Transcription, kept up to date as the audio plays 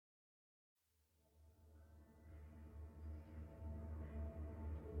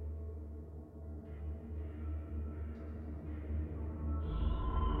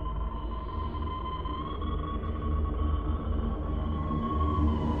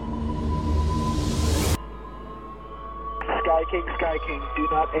Sky King, do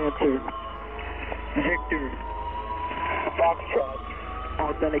not answer. Victor, Foxtrot,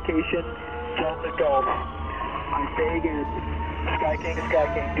 authentication, Delta Golf. I say again, Sky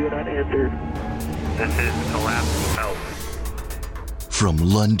King, do not answer. This is Alaska Health. From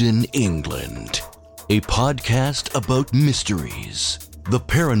London, England, a podcast about mysteries, the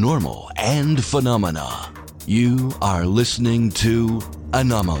paranormal, and phenomena. You are listening to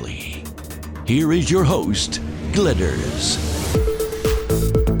Anomaly. Here is your host, Glitters.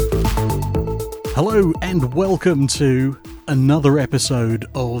 Hello and welcome to another episode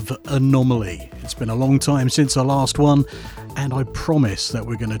of Anomaly. It's been a long time since our last one, and I promise that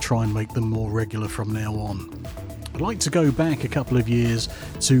we're going to try and make them more regular from now on. I'd like to go back a couple of years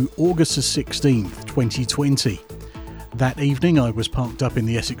to August the 16th, 2020. That evening I was parked up in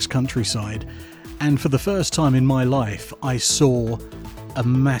the Essex countryside, and for the first time in my life I saw a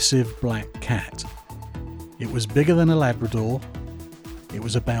massive black cat. It was bigger than a Labrador, it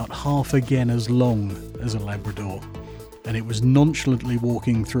was about half again as long as a Labrador, and it was nonchalantly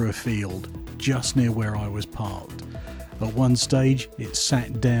walking through a field just near where I was parked. At one stage, it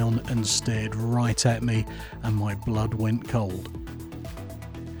sat down and stared right at me, and my blood went cold.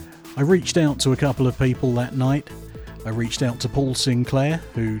 I reached out to a couple of people that night. I reached out to Paul Sinclair,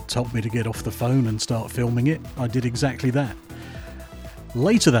 who told me to get off the phone and start filming it. I did exactly that.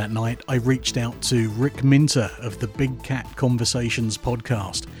 Later that night, I reached out to Rick Minter of the Big Cat Conversations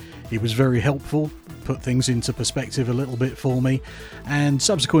podcast. He was very helpful, put things into perspective a little bit for me, and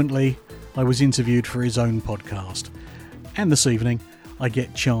subsequently, I was interviewed for his own podcast. And this evening, I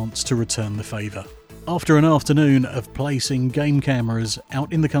get chance to return the favour. After an afternoon of placing game cameras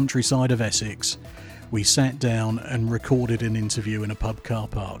out in the countryside of Essex, we sat down and recorded an interview in a pub car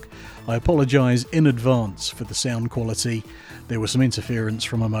park. I apologise in advance for the sound quality. There was some interference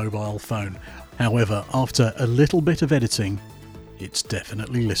from a mobile phone. However, after a little bit of editing, it's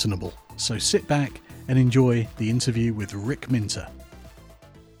definitely listenable. So sit back and enjoy the interview with Rick Minter.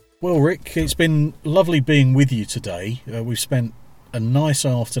 Well, Rick, it's been lovely being with you today. We've spent a nice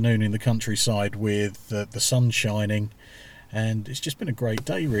afternoon in the countryside with the sun shining, and it's just been a great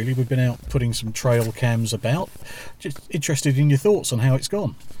day, really. We've been out putting some trail cams about. Just interested in your thoughts on how it's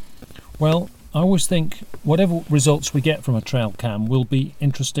gone. Well, I always think whatever results we get from a trail cam will be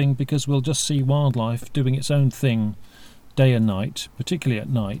interesting, because we'll just see wildlife doing its own thing day and night, particularly at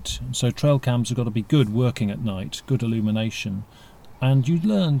night. So trail cams have got to be good working at night, good illumination. And you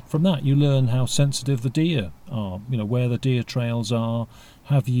learn from that, you learn how sensitive the deer are, where the deer trails are.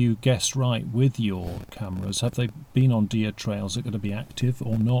 Have you guessed right with your cameras? Have they been on deer trails that are going to be active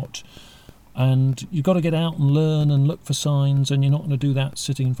or not? And you've got to get out and learn and look for signs, and you're not going to do that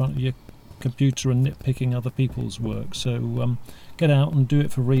sitting in front of your computer and nitpicking other people's work. So get out and do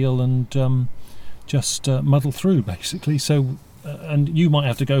it for real, and just muddle through, basically. So, and you might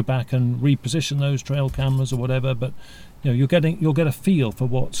have to go back and reposition those trail cameras or whatever, but you'll get a feel for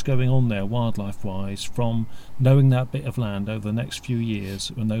what's going on there wildlife-wise from knowing that bit of land over the next few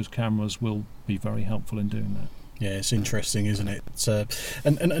years, and those cameras will be very helpful in doing that. Yeah, it's interesting, isn't it?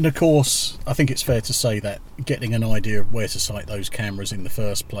 And of course, I think it's fair to say that getting an idea of where to site those cameras in the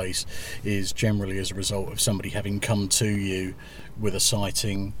first place is generally as a result of somebody having come to you with a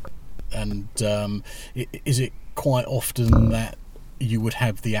sighting. And is it quite often that you would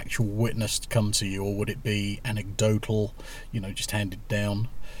have the actual witness come to you, or would it be anecdotal, just handed down?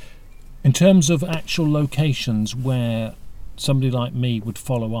 In terms of actual locations where somebody like me would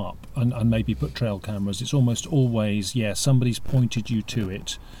follow up and maybe put trail cameras, it's almost always, somebody's pointed you to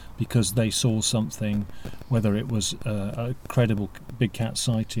it because they saw something, whether it was a credible big cat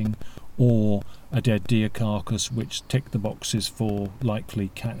sighting or a dead deer carcass which ticked the boxes for likely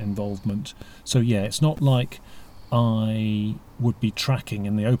cat involvement. So it's not like I would be tracking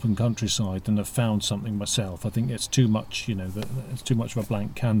in the open countryside and have found something myself. I think it's too much, it's too much of a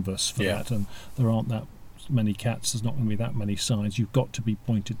blank canvas for that, and there aren't that many cats, there's not going to be that many signs. You've got to be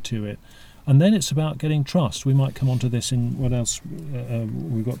pointed to it. And then it's about getting trust. We might come on to this in what else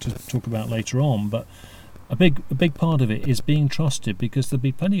we've got to talk about later on, but a big part of it is being trusted, because there'll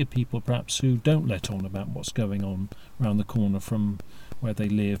be plenty of people perhaps who don't let on about what's going on around the corner from where they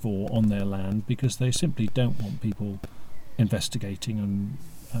live or on their land, because they simply don't want people investigating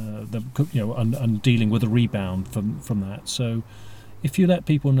and dealing with a rebound from that. So if you let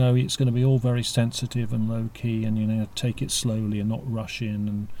people know it's going to be all very sensitive and low key, and take it slowly and not rush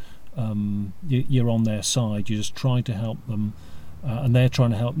in, and you're on their side, you just try to help them and they're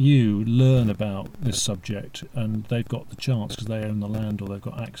trying to help you learn about this subject, and they've got the chance because they own the land or they've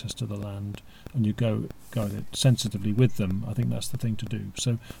got access to the land, and you go sensitively with them. I think that's the thing to do.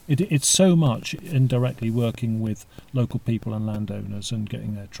 So it's so much indirectly working with local people and landowners and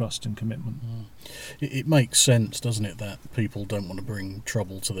getting their trust and commitment. It makes sense, doesn't it, that people don't want to bring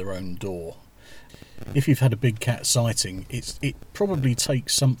trouble to their own door. If you've had a big cat sighting, it probably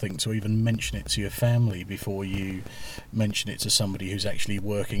takes something to even mention it to your family before you mention it to somebody who's actually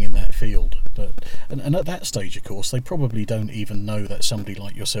working in that field. And at that stage, of course, they probably don't even know that somebody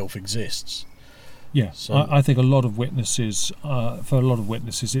like yourself exists. Yeah, so, I think a lot of witnesses,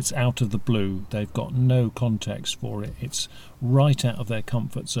 it's out of the blue. They've got no context for it. It's right out of their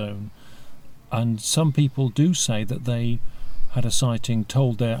comfort zone. And some people do say that they had a sighting,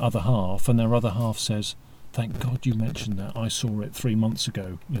 told their other half, and their other half says, "Thank God you mentioned that. I saw it 3 months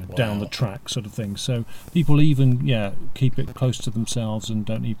ago, Wow. down the track," sort of thing. So people even, keep it close to themselves and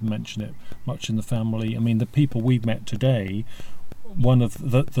don't even mention it much in the family. I mean, the people we've met today, one of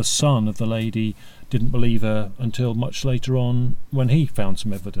the son of the lady didn't believe her until much later on when he found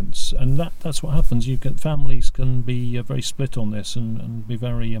some evidence, and that's what happens. Families can be very split on this and be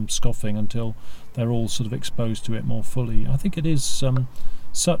very scoffing until they're all sort of exposed to it more fully. I think it is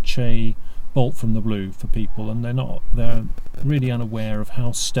such a bolt from the blue for people, and they're really unaware of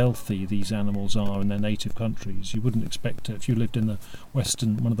how stealthy these animals are in their native countries. You wouldn't expect to, if you lived in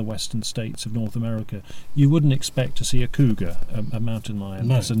one of the western states of North America, you wouldn't expect to see a cougar, a mountain lion,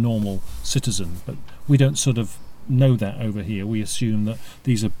 as a normal citizen. But we don't sort of know that over here. We assume that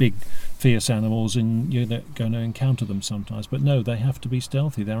these are big, fierce animals and you're going to encounter them sometimes. But no, they have to be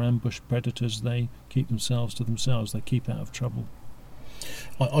stealthy. They're ambush predators. They keep themselves to themselves. They keep out of trouble.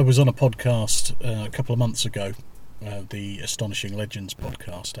 I was on a podcast a couple of months ago, the Astonishing Legends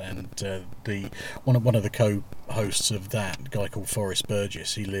podcast, and one of the co-hosts of that, a guy called Forrest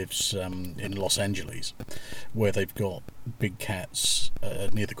Burgess, he lives in Los Angeles, where they've got big cats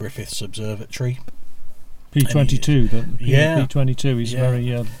near the Griffiths Observatory. P22, P22. He's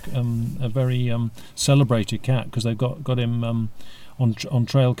a very celebrated cat because they've got him on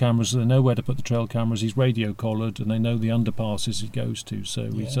trail cameras. They know where to put the trail cameras. He's radio collared, and they know the underpasses he goes to.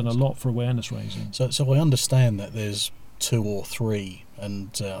 So he's done a lot for awareness raising. So I understand that there's 2 or 3, and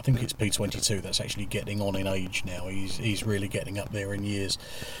I think it's P22 that's actually getting on in age now. He's really getting up there in years.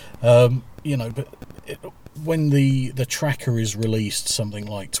 But when the tracker is released something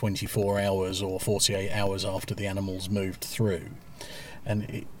like 24 hours or 48 hours after the animal's moved through, and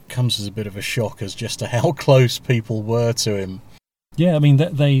it comes as a bit of a shock as just to how close people were to him. Yeah, I mean,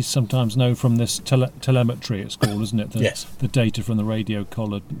 they sometimes know from this telemetry, it's called, isn't it? Yes. The data from the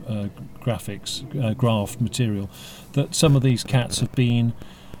radio-collared graph material, that some of these cats have been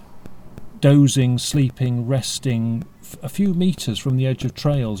dozing, sleeping, resting a few metres from the edge of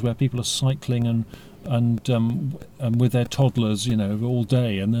trails where people are cycling and with their toddlers, all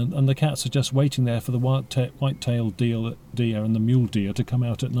day, and the cats are just waiting there for the white-tailed deer and the mule deer to come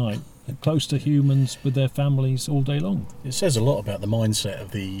out at night, close to humans with their families all day long. It says a lot about the mindset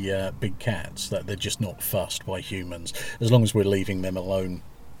of the big cats, that they're just not fussed by humans as long as we're leaving them alone.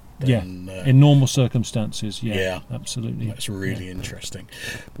 Then, in normal circumstances, absolutely. That's really interesting.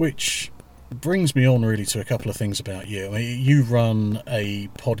 Which brings me on really to a couple of things about you. I mean, you run a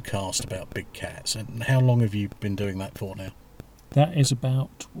podcast about big cats, and how long have you been doing that for now? That is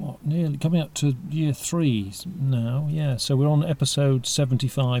about, nearly coming up to year 3 now, yeah. So we're on episode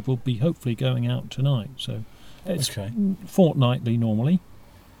 75. We'll be hopefully going out tonight. So it's fortnightly normally.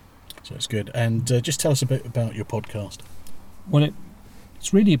 So it's good. And just tell us a bit about your podcast. Well,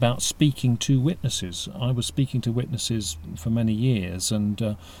 it's really about speaking to witnesses. I was speaking to witnesses for many years,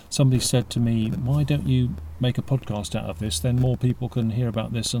 and somebody said to me, "Why don't you make a podcast out of this? Then more people can hear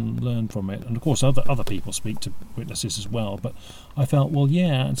about this and learn from it." And of course, other people speak to witnesses as well. But I felt, well,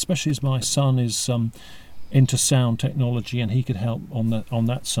 yeah, especially as my son is into sound technology, and he could help on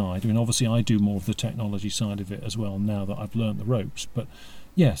that side. I mean, obviously, I do more of the technology side of it as well now that I've learnt the ropes. But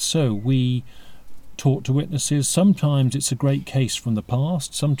yeah, so we talk to witnesses. Sometimes it's a great case from the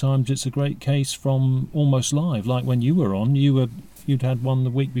past. Sometimes it's a great case from almost live, like when you were on. You'd had one the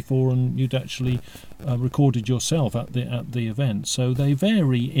week before, and you'd actually recorded yourself at the event. So they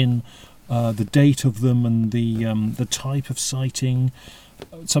vary in the date of them and the type of sighting.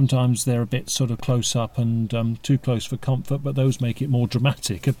 Sometimes they're a bit sort of close up and too close for comfort, but those make it more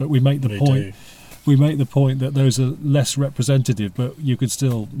dramatic. But we make the point. We make the point that those are less representative, but you could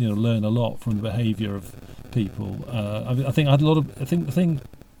still, learn a lot from the behaviour of people. I think the thing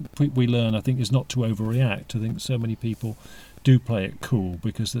we learn, I think, is not to overreact. I think so many people do play it cool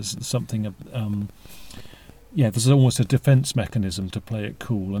because there's something there's almost a defence mechanism to play it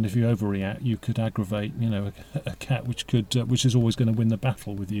cool, and if you overreact, you could aggravate, a cat which is always going to win the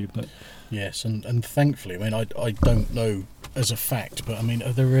battle with you. But yes, and thankfully, I mean, I don't know as a fact, but I mean,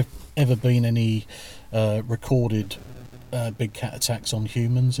 have there ever been any recorded big cat attacks on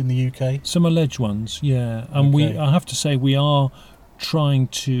humans in the UK? Some alleged ones, yeah, and Okay. I have to say, we are trying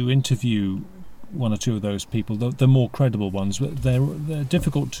to interview one or two of those people, the more credible ones, but they're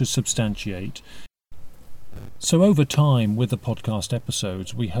difficult to substantiate. So over time, with the podcast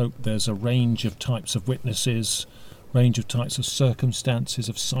episodes, we hope there's a range of types of witnesses, range of types of circumstances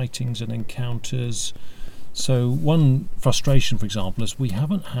of sightings and encounters. So one frustration, for example, is we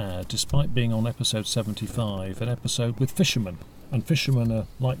haven't had, despite being on episode 75, an episode with fishermen. And fishermen are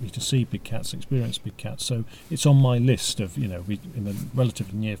likely to see big cats, experience big cats. So it's on my list of, in the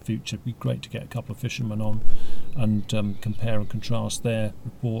relatively near future, it'd be great to get a couple of fishermen on and compare and contrast their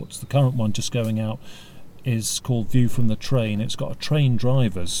reports. The current one just going out is called View from the Train. It's got a train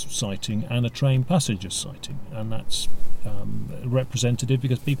driver's sighting and a train passenger's sighting, and that's representative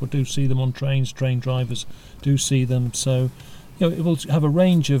because people do see them on trains, train drivers do see them. So it will have a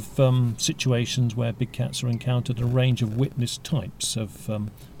range of situations where big cats are encountered, a range of witness types of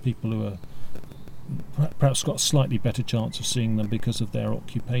people who are perhaps got a slightly better chance of seeing them because of their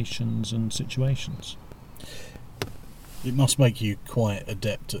occupations and situations. It must make you quite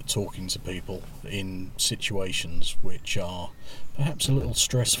adept at talking to people in situations which are perhaps a little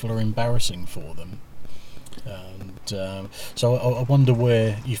stressful or embarrassing for them. And so I wonder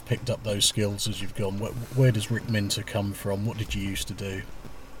where you've picked up those skills as you've gone. Where does Rick Minter come from? What did you used to do?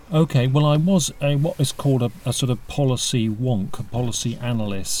 Okay, well, I was what is called a sort of policy wonk, a policy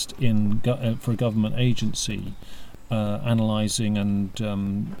analyst for a government agency, analysing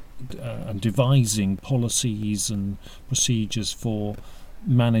and devising policies and procedures for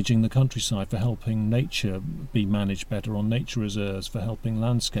managing the countryside, for helping nature be managed better on nature reserves, for helping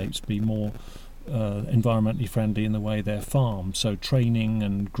landscapes be more environmentally friendly in the way they're farmed. So training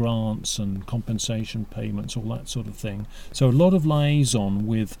and grants and compensation payments, all that sort of thing. So a lot of liaison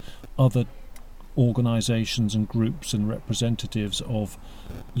with other organisations and groups and representatives of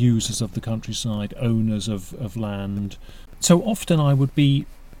users of the countryside, owners of land. So often I would be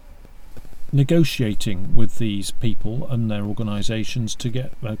negotiating with these people and their organisations to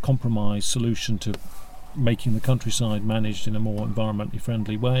get a compromise solution to making the countryside managed in a more environmentally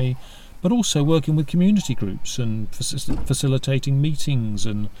friendly way, but also working with community groups and facilitating meetings,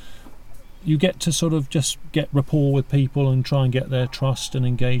 and you get to sort of just get rapport with people and try and get their trust and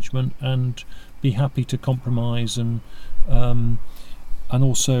engagement and be happy to compromise and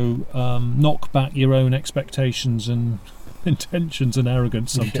also knock back your own expectations and intentions and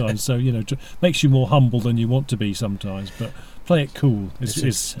arrogance sometimes. So makes you more humble than you want to be sometimes, but play it cool.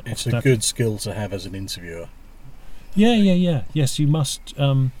 It's a good skill to have as an interviewer. Yes, you must.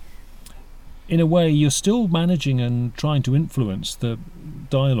 In a way, you're still managing and trying to influence the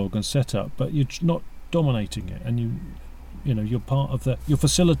dialogue and setup, but you're not dominating it, and you're part of you're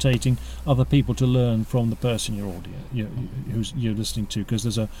facilitating other people to learn from the person you're listening to, because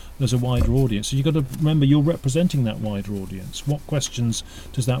there's a wider audience. So you've got to remember you're representing that wider audience. What questions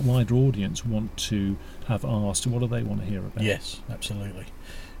does that wider audience want to have asked, and what do they want to hear about? Yes, absolutely.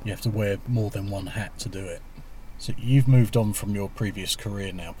 You have to wear more than one hat to do it. So you've moved on from your previous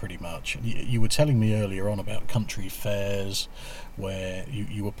career now, pretty much. You were telling me earlier on about country fairs, where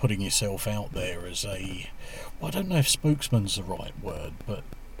you were putting yourself out there as I don't know if spokesman's the right word, but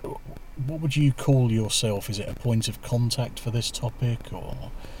what would you call yourself? Is it a point of contact for this topic,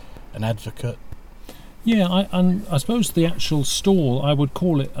 or an advocate? Yeah, I suppose the actual stall, I would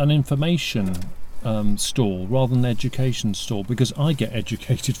call it an information stall rather than an education stall, because I get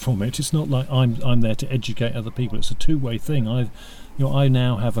educated from it. It's not like I'm there to educate other people. It's a two-way thing. I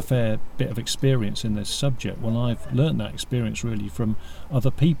now have a fair bit of experience in this subject. Well, I've learnt that experience really from other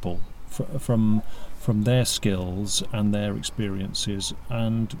people, from their skills and their experiences,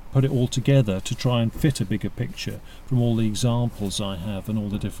 and put it all together to try and fit a bigger picture from all the examples I have and all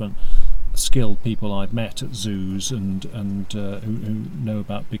the different skilled people I've met at zoos and who know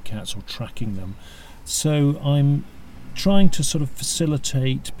about big cats or tracking them. So I'm trying to sort of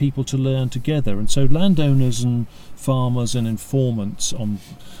facilitate people to learn together, and so landowners and farmers and informants on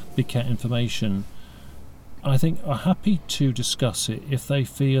big cat information, I think, are happy to discuss it if they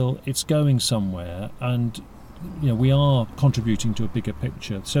feel it's going somewhere and we are contributing to a bigger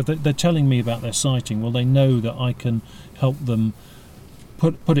picture. So they're telling me about their sighting. Well, they know that I can help them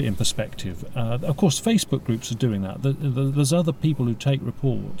put it in perspective. Of course, Facebook groups are doing that. There's other people who take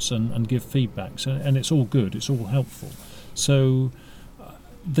reports and give feedback, and it's all good. It's all helpful. So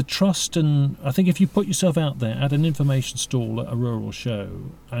the trust, and I think if you put yourself out there at an information stall at a rural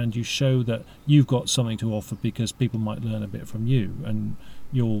show and you show that you've got something to offer because people might learn a bit from you and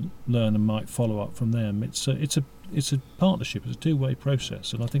you'll learn and might follow up from them, it's a partnership, it's a two-way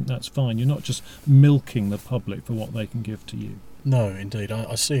process, and I think that's fine. You're not just milking the public for what they can give to you. No, indeed.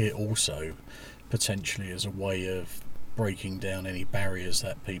 I see it also potentially as a way of breaking down any barriers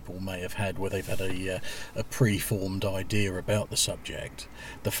that people may have had where they've had a pre-formed idea about the subject.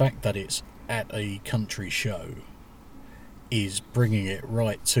 The fact that it's at a country show is bringing it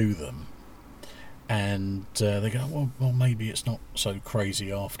right to them, and they go, well, maybe it's not so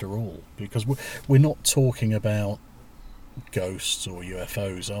crazy after all, because we're not talking about ghosts or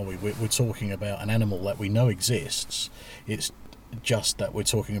UFOs, are we? We're talking about an animal that we know exists. It's just that we're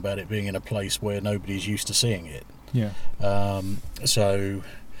talking about it being in a place where nobody's used to seeing it. Yeah. So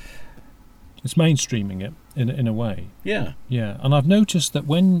it's mainstreaming it in a way. Yeah. Yeah. And I've noticed that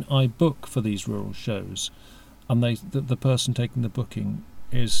when I book for these rural shows, and the person taking the booking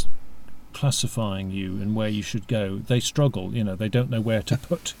is classifying you and where you should go, they struggle. You know, they don't know where to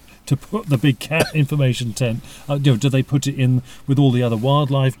put the big cat information tent. Do they put it in with all the other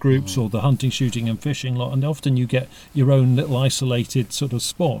wildlife groups or the hunting, shooting, and fishing lot? And often you get your own little isolated sort of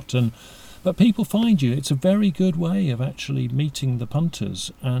spot. But people find you. It's a very good way of actually meeting the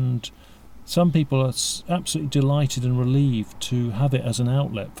punters, and some people are absolutely delighted and relieved to have it as an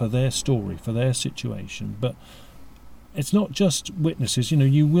outlet for their story, for their situation. But it's not just witnesses. You know,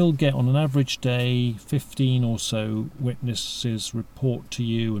 you will get on an average day 15 or so witnesses report to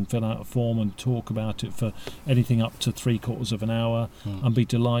you and fill out a form and talk about it for anything up to 3/4 of an hour, and be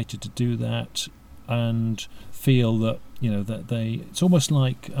delighted to do that and feel that, you know, that it's almost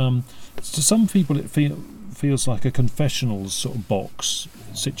like to some people it feels like a confessionals sort of box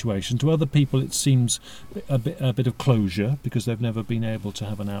situation. To other people it seems a bit of closure because they've never been able to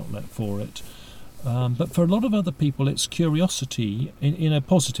have an outlet for it. But for a lot of other people it's curiosity in a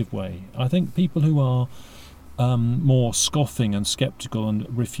positive way. I think people who are more scoffing and sceptical and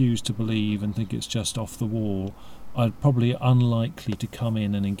refuse to believe and think it's just off the wall are probably unlikely to come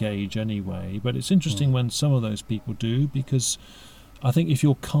in and engage anyway. But it's interesting when some of those people do, because I think if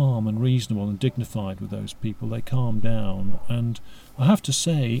you're calm and reasonable and dignified with those people, they calm down. And I have to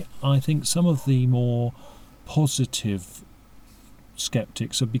say, I think some of the more positive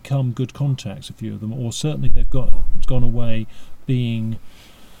skeptics have become good contacts, a few of them, or certainly they've gone away being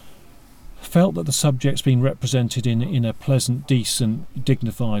felt that the subject's been represented in a pleasant, decent,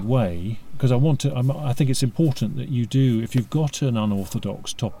 dignified way. Because I think it's important that you do, if you've got an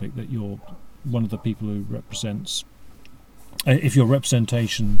unorthodox topic, that you're one of the people who represents. If your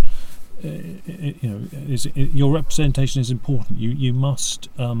representation, your representation is important. You must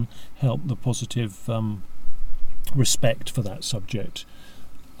help the positive respect for that subject.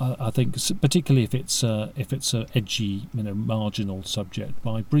 I think, particularly if it's a edgy, marginal subject,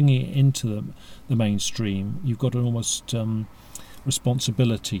 by bringing it into the mainstream, you've got an almost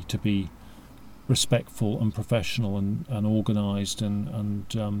responsibility to be respectful and professional and organised and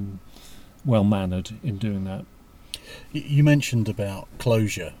well mannered in doing that. You mentioned about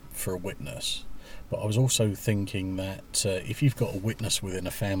closure for a witness, but I was also thinking that if you've got a witness within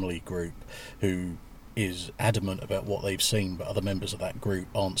a family group who is adamant about what they've seen but other members of that group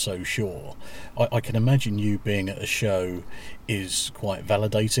aren't so sure, I can imagine you being at a show is quite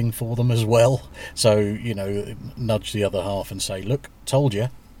validating for them as well. So, nudge the other half and say, look, told you.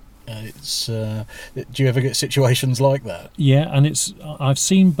 Do you ever get situations like that? Yeah, and I've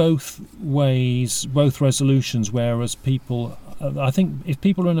seen both ways, both resolutions, whereas people, I think if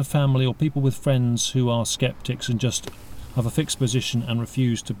people are in a family or people with friends who are skeptics and just have a fixed position and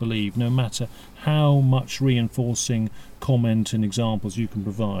refuse to believe, no matter how much reinforcing comment and examples you can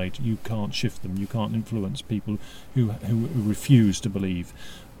provide, you can't shift them, you can't influence people who refuse to believe.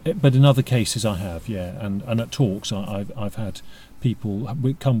 But in other cases I have, yeah, and at talks I've had people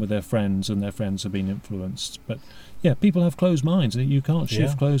come with their friends and their friends have been influenced. But yeah, people have closed minds, and you can't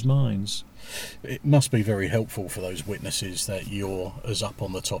shift closed minds. It must be very helpful for those witnesses that you're as up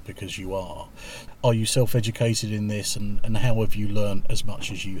on the topic as you are. Are you self-educated in this, and how have you learned as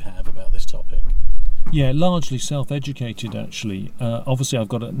much as you have about this topic? Yeah, largely self-educated actually. Obviously I've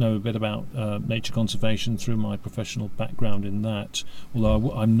got to know a bit about nature conservation through my professional background in that,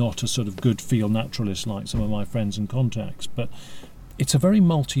 although I'm not a sort of good field naturalist like some of my friends and contacts. But it's a very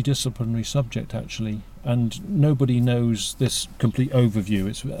multidisciplinary subject actually, and nobody knows this complete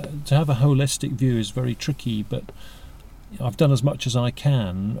overview. To have a holistic view is very tricky, but I've done as much as I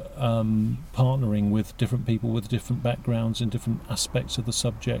can, partnering with different people with different backgrounds in different aspects of the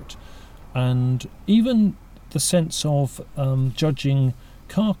subject. And even the sense of judging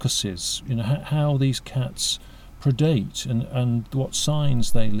carcasses, how these cats predate and what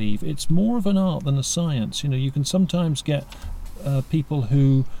signs they leave. It's more of an art than a science. You can sometimes get people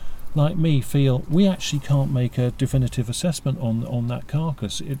who, like me, feel we actually can't make a definitive assessment on that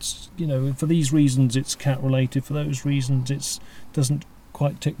carcass. It's for these reasons it's cat related, for those reasons it doesn't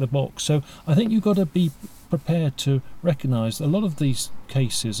quite tick the box. So I think you've got to be prepared to recognise a lot of these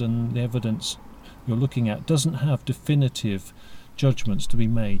cases and the evidence you're looking at doesn't have definitive judgments to be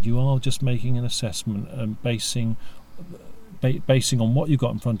made. You are just making an assessment and basing on what you've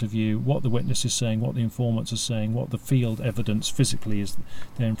got in front of you, what the witness is saying, what the informants are saying, what the field evidence physically is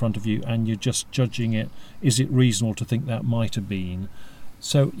there in front of you, and you're just judging it. Is it reasonable to think that might have been?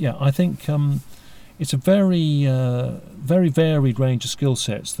 So yeah, I think it's a very very varied range of skill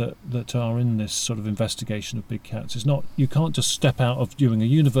sets that are in this sort of investigation of big cats. It's not, you can't just step out of doing a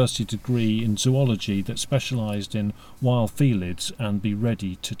university degree in zoology that specialised in wild felids and be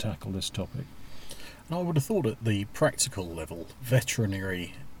ready to tackle this topic. And I would have thought at the practical level,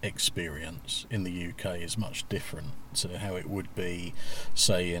 veterinary experience in the UK is much different to how it would be,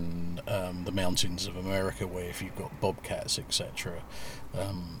 say, in the mountains of America, where if you've got bobcats, etc.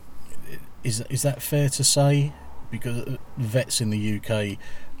 Is that fair to say? Because vets in the UK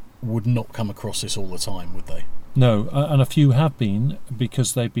would not come across this all the time, would they? No, and a few have been,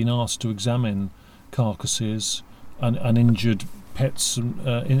 because they've been asked to examine carcasses and injured pets,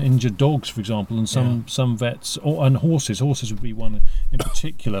 injured dogs, for example, and some vets, and horses would be one in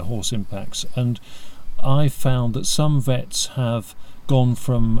particular, horse impacts. And I found that some vets have gone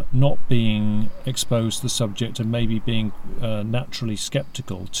from not being exposed to the subject and maybe being naturally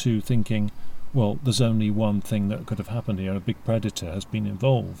sceptical to thinking, well, there's only one thing that could have happened here, a big predator has been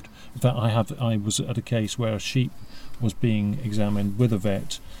involved. In fact, I was at a case where a sheep was being examined with a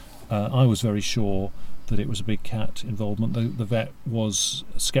vet. I was very sure that it was a big cat involvement. The vet was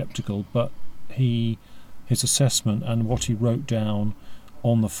sceptical, but his assessment and what he wrote down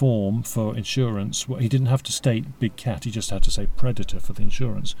on the form for insurance, he didn't have to state big cat, he just had to say predator for the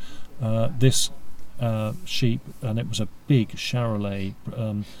insurance. This sheep, and it was a big Charolais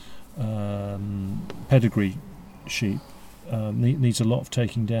pedigree sheep, needs a lot of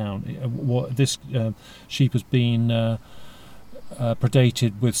taking down. This sheep has been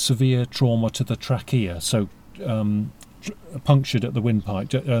predated with severe trauma to the trachea, so punctured at the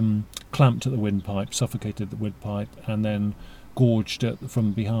windpipe, clamped at the windpipe, suffocated at the windpipe, and then gorged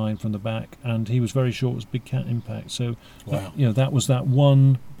from behind, from the back, and he was very sure it was big cat impact. So wow. That was that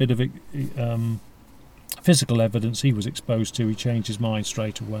one bit of physical evidence he was exposed to. He changed his mind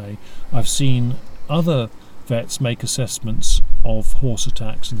straight away. I've seen other vets make assessments of horse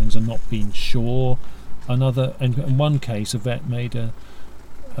attacks and things and not being sure. In one case, a vet made a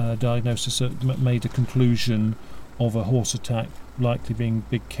diagnosis, made a conclusion of a horse attack likely being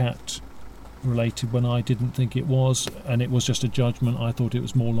big cat related when I didn't think it was, and it was just a judgment. I thought it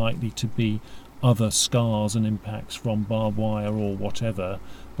was more likely to be other scars and impacts from barbed wire or whatever,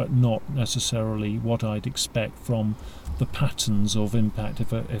 but not necessarily what I'd expect from the patterns of impact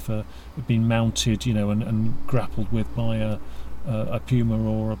if it had been mounted, and grappled with by a puma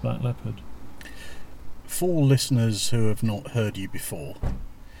or a black leopard. For listeners who have not heard you before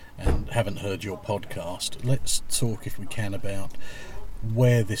and haven't heard your podcast, let's talk, if we can, about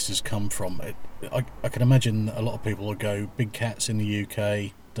where this has come from. I can imagine a lot of people will go, big cats in the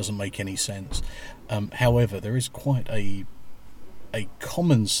UK, doesn't make any sense. However, there is quite a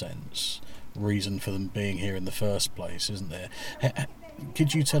common sense reason for them being here in the first place, isn't there?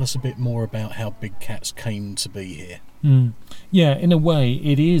 Could you tell us a bit more about how big cats came to be here? Yeah, in a way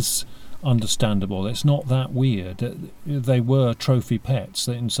it is understandable. It's not that weird. They were trophy pets.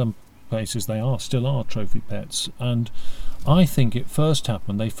 In some places they still are trophy pets, and I think it first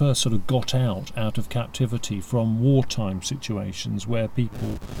happened, they first sort of got out of captivity from wartime situations where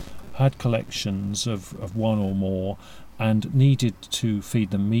people had collections of one or more and needed to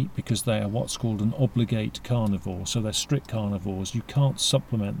feed them meat because they are what's called an obligate carnivore, so they're strict carnivores. You can't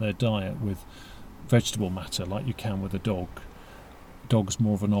supplement their diet with vegetable matter like you can with a dog. Dog's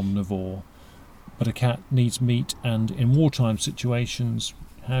more of an omnivore, but a cat needs meat, and in wartime situations,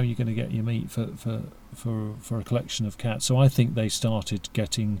 how are you going to get your meat for a collection of cats? So I think they started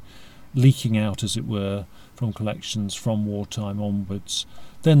leaking out, as it were, from collections from wartime onwards.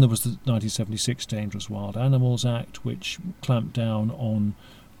 Then there was the 1976 Dangerous Wild Animals Act, which clamped down on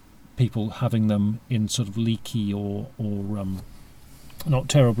people having them in sort of leaky or not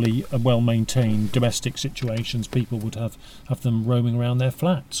terribly well-maintained domestic situations. People would have them roaming around their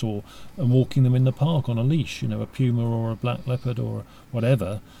flats and walking them in the park on a leash, a puma or a black leopard or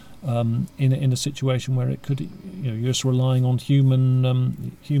whatever, in a situation where it could, you're just relying on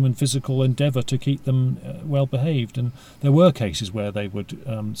human physical endeavour to keep them well behaved. And there were cases where they would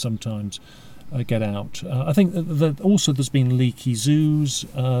sometimes get out. I think that also there's been leaky zoos.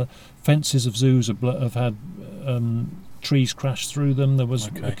 Fences of zoos have had trees crash through them. There was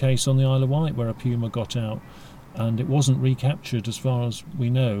a case on the Isle of Wight where a puma got out, and it wasn't recaptured as far as we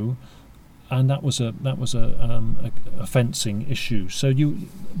know. And that was a fencing issue. So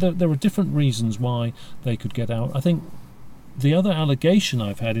there are different reasons why they could get out. I think the other allegation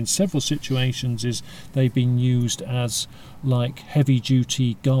I've had in several situations is they've been used as like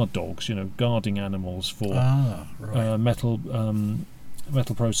heavy-duty guard dogs, guarding animals for metal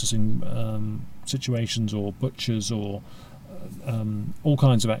processing situations, or butchers, or all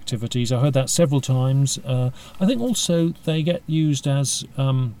kinds of activities. I heard that several times. I think also they get used as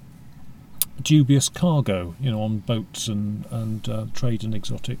dubious cargo, on boats and trade in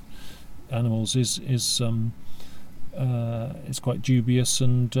exotic animals is quite dubious,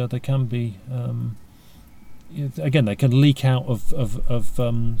 and they can be again, they can leak out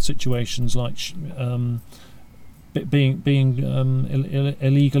of situations like being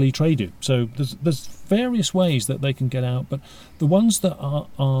illegally traded. So there's various ways that they can get out, but the ones that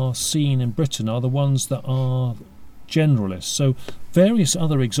are seen in Britain are the ones that are generalists. So various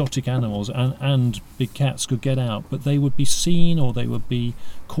other exotic animals and big cats could get out, but they would be seen or they would be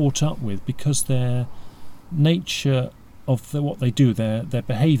caught up with because their nature of what they do, their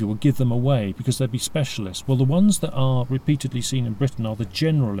behaviour will give them away, because they'd be specialists. Well, the ones that are repeatedly seen in Britain are the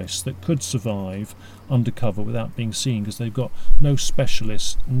generalists that could survive undercover without being seen, because they've got no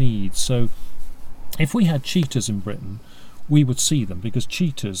specialist needs. So if we had cheetahs in Britain, we would see them, because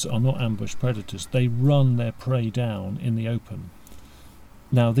cheetahs are not ambush predators. They run their prey down in the open.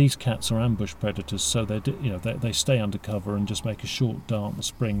 Now these cats are ambush predators, so they stay undercover and just make a short dart and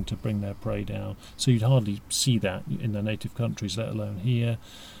spring to bring their prey down. So you'd hardly see that in their native countries, let alone here.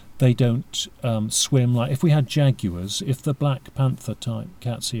 They don't swim like if we had jaguars. If the Black Panther type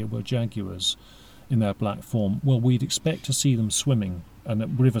cats here were jaguars in their black form, well, we'd expect to see them swimming and at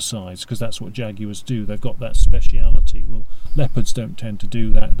riversides, because that's what jaguars do. They've got that speciality. Well, leopards don't tend to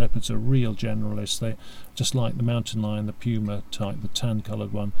do that. Leopards are real generalists. They, just like the mountain lion, the puma type, the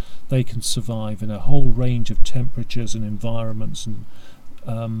tan-coloured one, they can survive in a whole range of temperatures and environments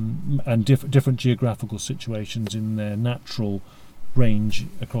and different geographical situations in their natural range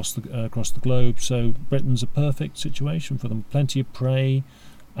across the globe. So Britain's a perfect situation for them. Plenty of prey,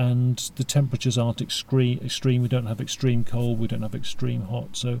 and the temperatures aren't extreme. We don't have extreme cold, we don't have extreme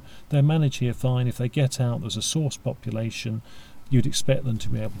hot, so they're managed here fine. If they get out, there's a source population, you'd expect them to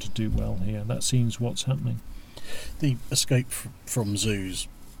be able to do well here. That seems what's happening. The escape from zoos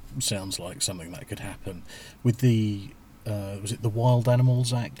sounds like something that could happen with the was it the Wild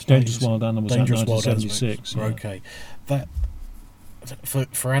Animals Act? Dangerous Wild Animals Act 1976. Yeah. Okay, that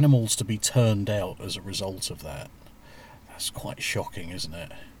for animals to be turned out as a result of that, that's quite shocking, isn't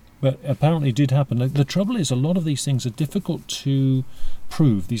it? But apparently it did happen. The trouble is, a lot of these things are difficult to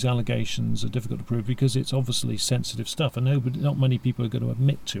prove. These allegations are difficult to prove because it's obviously sensitive stuff, and not many people are going to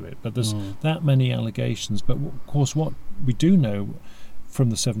admit to it. But there's that many allegations. But of course, what we do know from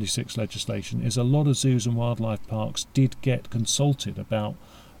the 76 legislation is a lot of zoos and wildlife parks did get consulted about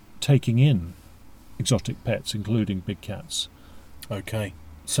taking in exotic pets, including big cats. Okay.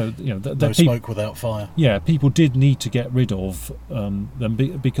 So no smoke without fire. Yeah, people did need to get rid of them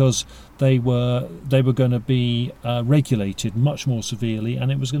because they were going to be regulated much more severely, and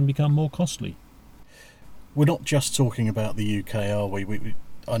it was going to become more costly. We're not just talking about the UK, are we?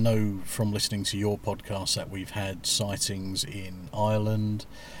 I know from listening to your podcast that we've had sightings in Ireland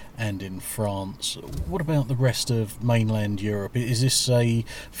and in France. What about the rest of mainland Europe? Is this a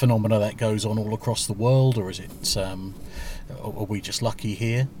phenomena that goes on all across the world, or is it? Are we just lucky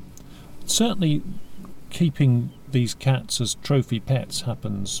here? Certainly, keeping these cats as trophy pets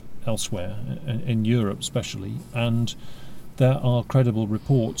happens elsewhere, in Europe especially, and there are credible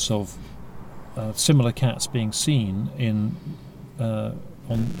reports of similar cats being seen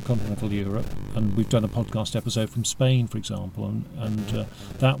on continental Europe, and we've done a podcast episode from Spain, for example, and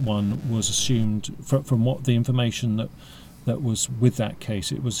that one was assumed from what the information that was with that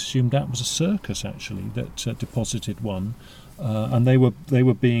case, it was assumed that was a circus actually that deposited one, and they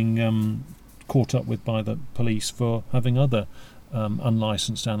were being caught up with by the police for having other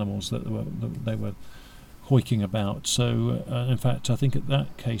unlicensed animals that they were hoiking about. So in fact, I think at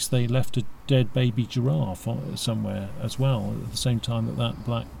that case they left a dead baby giraffe somewhere as well at the same time that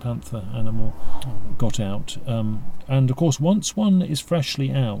Black Panther animal got out. And of course, once one is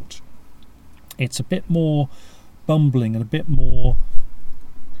freshly out, it's a bit more bumbling and a bit more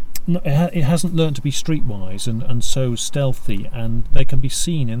it hasn't learned to be streetwise and so stealthy, and they can be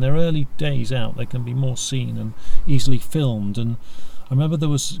seen in their early days out. They can be more seen and easily filmed. And I remember there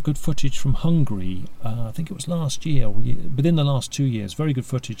was good footage from Hungary. I think it was last year, within the last 2 years. Very good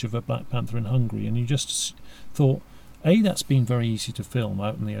footage of a black panther in Hungary, and you just thought, A, that's been very easy to film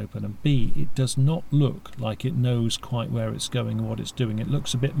out in the open, and B, it does not look like it knows quite where it's going and what it's doing. It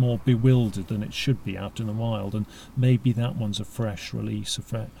looks a bit more bewildered than it should be out in the wild, and maybe that one's a fresh release,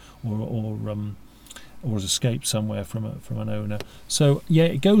 or has escaped somewhere from an owner. So yeah,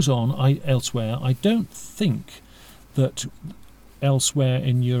 it goes on elsewhere. I don't think that elsewhere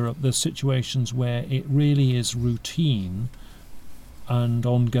in Europe there's situations where it really is routine and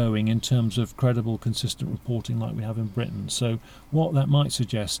ongoing in terms of credible, consistent reporting like we have in Britain. So what that might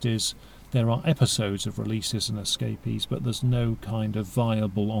suggest is there are episodes of releases and escapees, but there's no kind of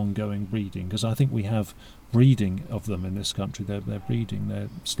viable ongoing breeding, because I think we have breeding of them in this country. They're breeding, they're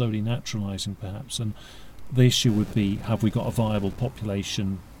slowly naturalising perhaps, and the issue would be, have we got a viable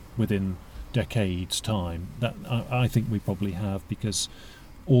population within decades' time? That I think we probably have, because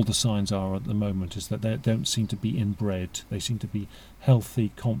all the signs are at the moment is that they don't seem to be inbred. They seem to be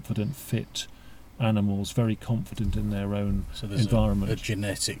healthy, confident, fit animals, very confident in their own environment. So there's a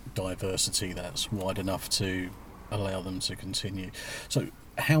genetic diversity that's wide enough to allow them to continue. So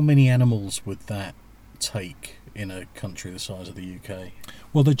how many animals would that take in a country the size of the UK?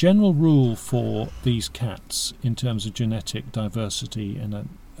 Well, the general rule for these cats in terms of genetic diversity and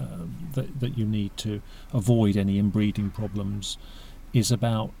that you need to avoid any inbreeding problems is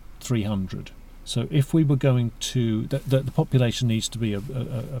about 300. So if we were going to... the population needs to be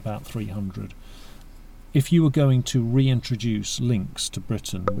about 300. If you were going to reintroduce lynx to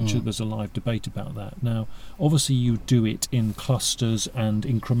Britain, which there's a live debate about that. Now, obviously you do it in clusters and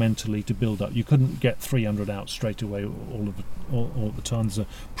incrementally to build up. You couldn't get 300 out straight away all the time. There's a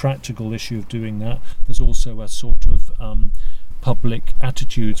practical issue of doing that. There's also a sort of public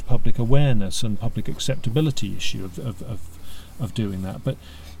attitudes, public awareness and public acceptability issue of doing that. But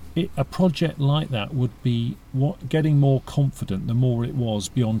a project like that would be getting more confident the more it was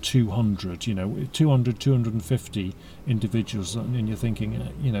beyond 200, 200, 250 individuals, and you're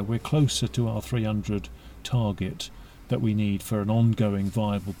thinking, we're closer to our 300 target that we need for an ongoing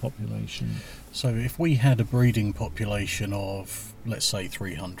viable population. So if we had a breeding population of, let's say,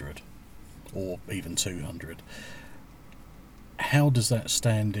 300 or even 200, how does that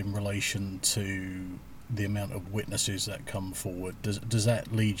stand in relation to the amount of witnesses that come forward? Does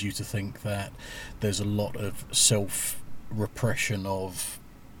that lead you to think that there's a lot of self-repression of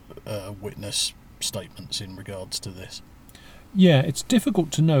witness statements in regards to this? Yeah, it's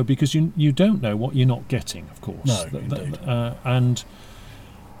difficult to know because you don't know what you're not getting, of course. No, indeed. And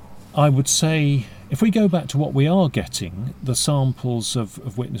I would say, if we go back to what we are getting, the samples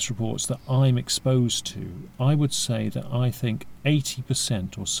of witness reports that I'm exposed to, I would say that I think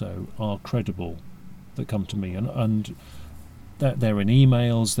 80% or so are credible that come to me, and they're in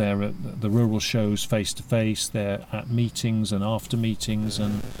emails, they're at the rural shows face to face, they're at meetings and after meetings,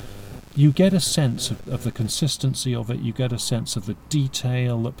 and you get a sense of the consistency of it, you get a sense of the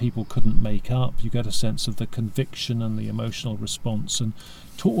detail that people couldn't make up, you get a sense of the conviction and the emotional response, and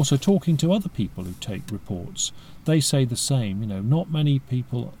also talking to other people who take reports, they say the same. Not many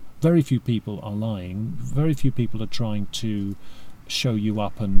people, very few people are lying, very few people are trying to show you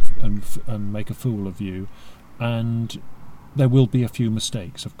up and make a fool of you, and there will be a few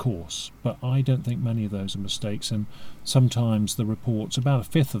mistakes, of course, but I don't think many of those are mistakes. And sometimes the reports, about a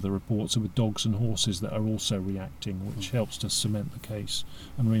fifth of the reports, are with dogs and horses that are also reacting, which helps to cement the case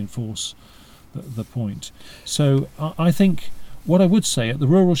and reinforce the point. So I think what I would say at the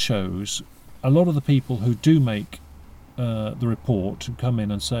rural shows, a lot of the people who do make the report come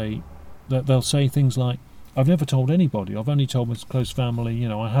in and say that they'll say things like, I've never told anybody, I've only told my close family,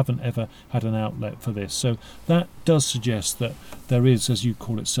 I haven't ever had an outlet for this. So that does suggest that there is, as you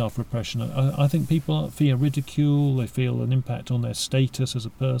call it, self-repression. I think people fear ridicule, they feel an impact on their status as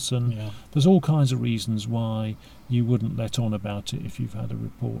a person. Yeah. There's all kinds of reasons why you wouldn't let on about it if you've had a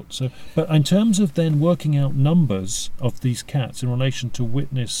report. So, but in terms of then working out numbers of these cats in relation to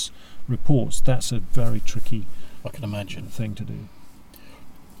witness reports, that's a very tricky, I can imagine, thing to do.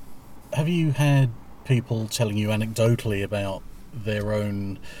 Have you had people telling you anecdotally about their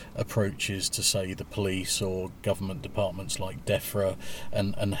own approaches to, say, the police or government departments like DEFRA,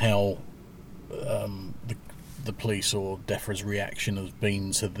 and how the police or DEFRA's reaction has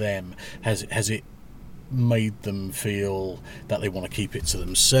been to them? Has it made them feel that they want to keep it to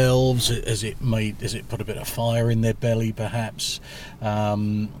themselves? Has it put a bit of fire in their belly, perhaps?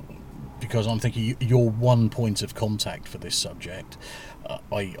 because I'm thinking you're one point of contact for this subject.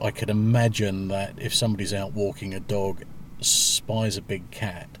 I could imagine that if somebody's out walking a dog, spies a big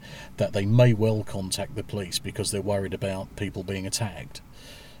cat, that they may well contact the police because they're worried about people being attacked.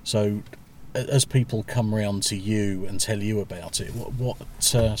 So as people come round to you and tell you about it, what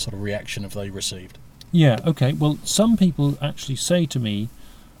sort of reaction have they received? Yeah, okay. Well, some people actually say to me,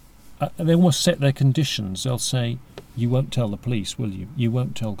 they almost set their conditions. They'll say, you won't tell the police, will you? You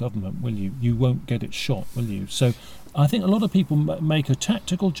won't tell government, will you? You won't get it shot, will you? So I think a lot of people make a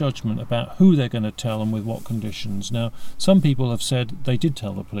tactical judgment about who they're going to tell and with what conditions. Now, some people have said they did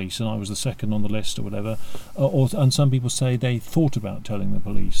tell the police and I was the second on the list or whatever, and some people say they thought about telling the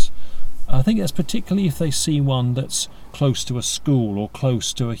police. I think that's particularly if they see one that's close to a school or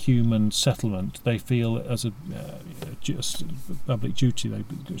close to a human settlement. They feel as a public duty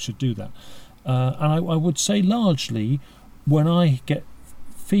they should do that. And I would say largely when I get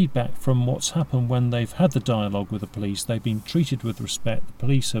feedback from what's happened when they've had the dialogue with the police, they've been treated with respect. The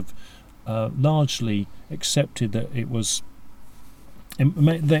police have largely accepted that it was...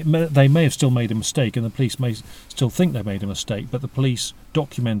 They may have still made a mistake, and the police may still think they made a mistake, but the police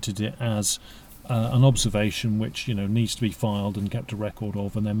documented it as an observation which needs to be filed and kept a record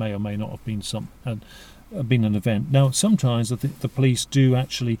of, and there may or may not have been been an event. Now, sometimes the police do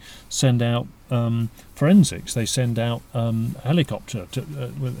actually send out forensics. They send out helicopter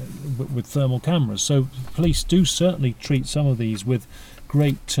with thermal cameras. So police do certainly treat some of these with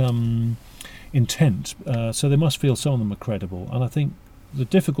great intent. So they must feel some of them are credible. And I think the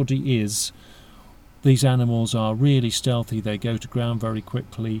difficulty is these animals are really stealthy. They go to ground very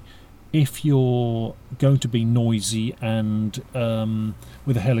quickly. If you're going to be noisy and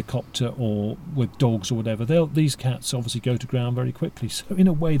with a helicopter or with dogs or whatever, these cats obviously go to ground very quickly. So in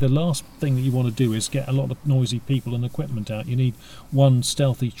a way, the last thing that you want to do is get a lot of noisy people and equipment out. You need one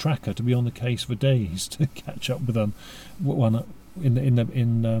stealthy tracker to be on the case for days to catch up with one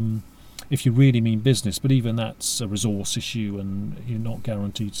if you really mean business. But even that's a resource issue, and you're not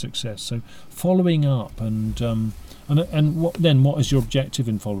guaranteed success. So following up and what is your objective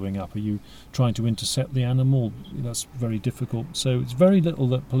in following up? Are you trying to intercept the animal? That's very difficult. So it's very little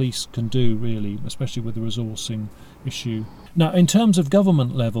that police can do, really, especially with the resourcing issue. Now, in terms of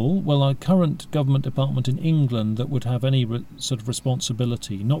government level, well, our current government department in England that would have any sort of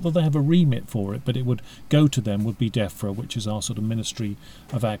responsibility, not that they have a remit for it, but it would go to them, would be DEFRA, which is our sort of Ministry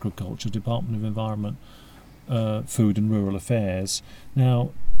of Agriculture, Department of Environment, Food and Rural Affairs.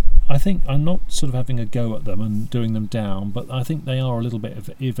 Now, I think I'm not sort of having a go at them and doing them down, but I think they are a little bit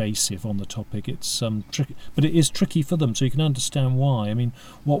evasive on the topic. It's tricky, but it is tricky for them, so you can understand why. I mean,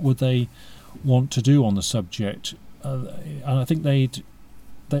 what would they want to do on the subject? And I think they'd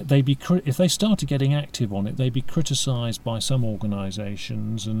be if they started getting active on it, they'd be criticised by some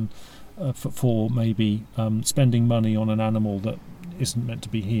organisations and for maybe spending money on an animal that isn't meant to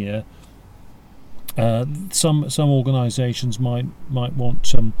be here. Some organisations might want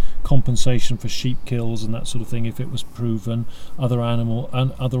some compensation for sheep kills and that sort of thing if it was proven. Other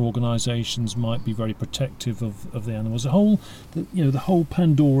organisations might be very protective of the animals. The whole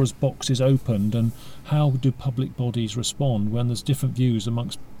Pandora's box is opened, and how do public bodies respond when there's different views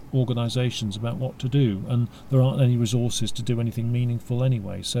amongst organisations about what to do, and there aren't any resources to do anything meaningful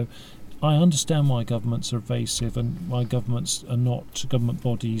anyway? So I understand why governments are evasive and why government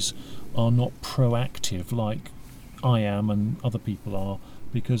bodies are not proactive like I am and other people are,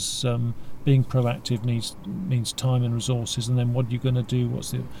 because being proactive means time and resources, and then what are you going to do?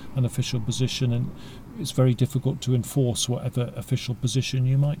 What's an official position? And it's very difficult to enforce whatever official position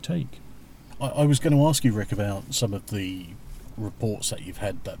you might take. I was going to ask you, Rick, about some of the reports that you've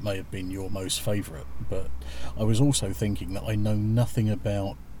had that may have been your most favourite, but I was also thinking that I know nothing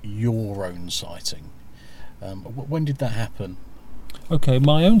about your own sighting. When did that happen? Okay,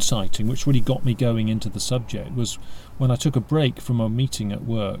 my own sighting, which really got me going into the subject, was when I took a break from a meeting at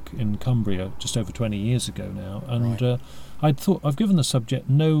work in Cumbria just over 20 years ago now, and right. I've given the subject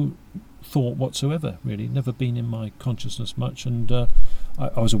no thought whatsoever, really, never been in my consciousness much, and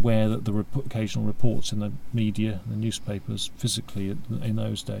I was aware that there were occasional reports in the media, the newspapers, physically in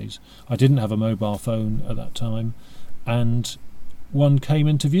those days. I didn't have a mobile phone at that time, and one came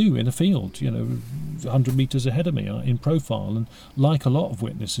into view in a field, 100 metres ahead of me in profile, and like a lot of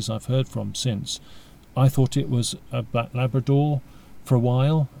witnesses I've heard from since, I thought it was a black Labrador for a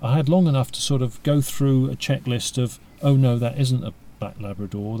while. I had long enough to sort of go through a checklist of, oh no, that isn't a black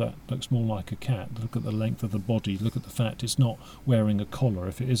Labrador, that looks more like a cat. Look at the length of the body, look at the fact it's not wearing a collar.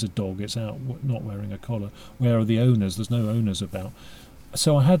 If it is a dog, it's out not wearing a collar. Where are the owners? There's no owners about.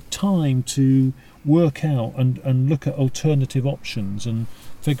 so I had time to work out and look at alternative options and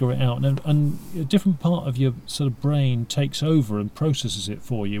figure it out, and a different part of your sort of brain takes over and processes it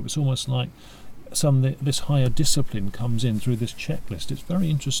for you. It's almost like this higher discipline comes in through this checklist. It's very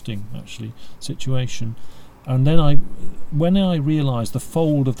interesting, actually, situation. And then when I realised the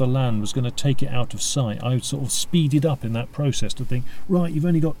fold of the land was going to take it out of sight, I sort of speeded up in that process to think, right, you've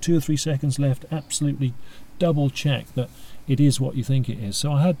only got 2 or 3 seconds left, absolutely double check that it is what you think it is.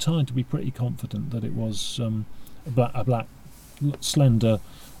 So I had time to be pretty confident that it was a black, slender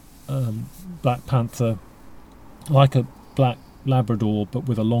black panther, like a black Labrador, but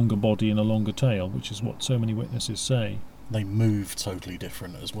with a longer body and a longer tail, which is what so many witnesses say. They move totally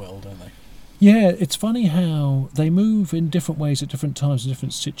different as well, don't they? Yeah, it's funny how they move in different ways at different times in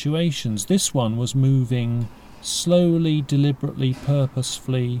different situations. This one was moving slowly, deliberately,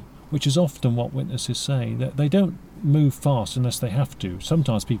 purposefully, which is often what witnesses say. That they don't move fast unless they have to.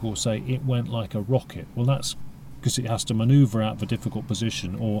 Sometimes people will say it went like a rocket. Well, that's because it has to manoeuvre out of a difficult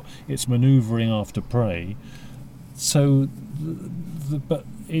position, or it's manoeuvring after prey. So, but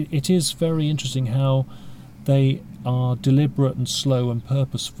it is very interesting how they are deliberate and slow and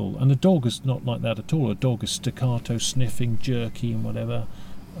purposeful. And a dog is not like that at all. A dog is staccato, sniffing, jerky, and whatever.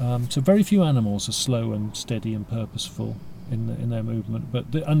 So very few animals are slow and steady and purposeful in their movement.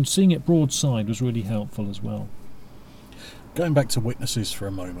 And seeing it broadside was really helpful as well. Going back to witnesses for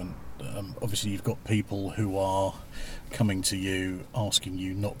a moment, obviously you've got people who are coming to you asking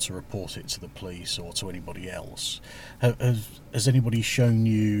you not to report it to the police or to anybody else. Has anybody shown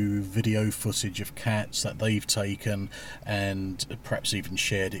you video footage of cats that they've taken and perhaps even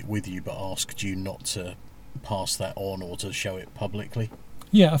shared it with you but asked you not to pass that on or to show it publicly?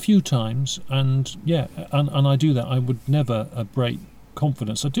 Yeah, a few times, and I do that. I would never break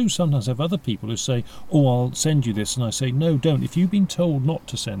confidence. I do sometimes have other people who say, oh, I'll send you this, and I say, no, don't. If you've been told not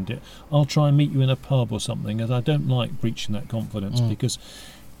to send it, I'll try and meet you in a pub or something, as I don't like breaching that confidence, because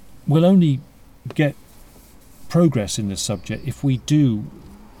we'll only get progress in this subject if we do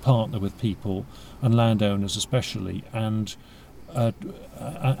partner with people, and landowners especially, and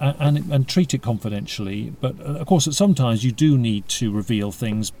treat it confidentially. But of course, sometimes you do need to reveal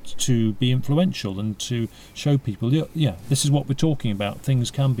things to be influential and to show people, yeah, this is what we're talking about.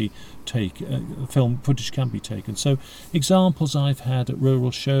 Things can be taken, film footage can be taken. So examples I've had at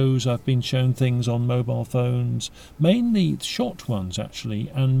rural shows, I've been shown things on mobile phones, mainly shot ones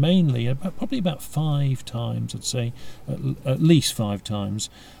actually, and mainly probably about 5 times, I'd say, at least 5 times.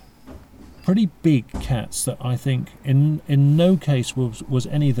 Pretty big cats that I think in no case was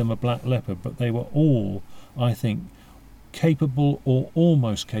any of them a black leopard, but they were all, I think, capable or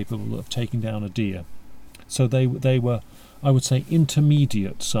almost capable of taking down a deer. So they were, I would say,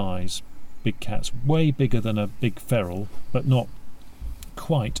 intermediate size big cats, way bigger than a big feral, but not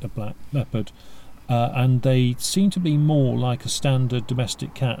quite a black leopard. And they seem to be more like a standard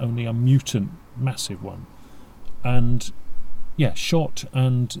domestic cat, only a mutant, massive one. And yeah, shot,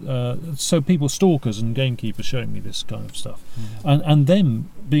 and so people, stalkers and gamekeepers, showing me this kind of stuff, and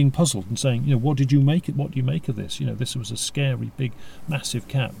them being puzzled and saying, what do you make of this? This was a scary, big, massive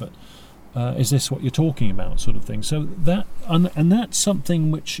cat, but is this what you're talking about, sort of thing. So that and that's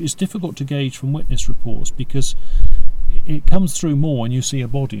something which is difficult to gauge from witness reports, because it comes through more when you see a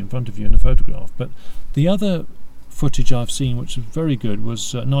body in front of you in a photograph. But the other footage I've seen, which was very good,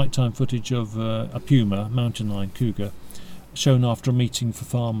 was nighttime footage of a puma, mountain lion cougar, shown after a meeting for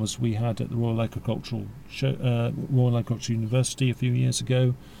farmers we had at the Royal Agricultural University a few years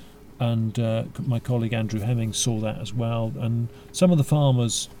ago, and my colleague Andrew Hemming saw that as well. And some of the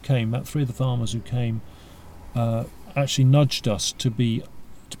farmers came, about 3 of the farmers who came, actually nudged us to be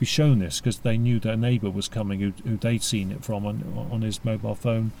shown this, because they knew their neighbour was coming who they'd seen it from on his mobile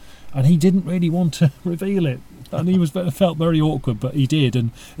phone, and he didn't really want to reveal it, and he felt very awkward, but he did,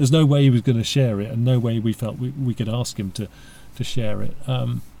 and there's no way he was going to share it, and no way we felt we could ask him to share it.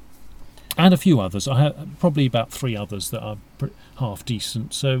 And a few others. I have probably about 3 others that are half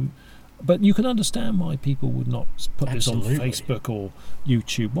decent. So, but you can understand why people would not put Absolutely. this on Facebook or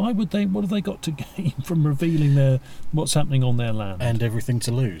YouTube. Why would they? What have they got to gain from revealing what's happening on their land? And everything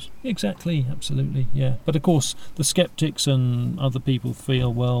to lose. Exactly, absolutely, yeah. But of course, the skeptics and other people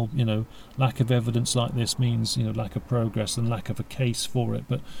feel, well, lack of evidence like this means, lack of progress and lack of a case for it.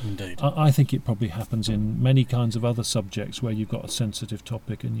 But indeed, I think it probably happens in many kinds of other subjects where you've got a sensitive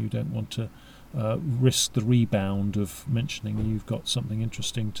topic and you don't want to risk the rebound of mentioning you've got something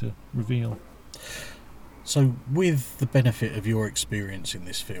interesting to reveal. So, with the benefit of your experience in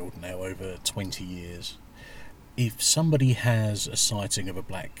this field now over 20 years, if somebody has a sighting of a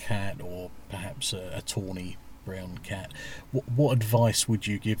black cat or perhaps a tawny brown cat. What advice would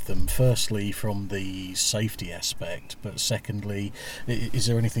you give them? Firstly, from the safety aspect, but secondly, is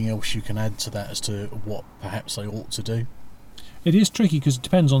there anything else you can add to that as to what perhaps they ought to do? It is tricky because it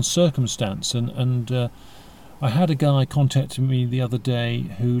depends on circumstance, and I had a guy contacting me the other day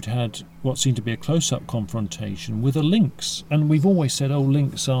who'd had what seemed to be a close-up confrontation with a lynx, and we've always said,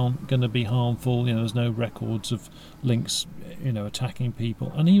 lynx aren't going to be harmful, there's no records of lynx, attacking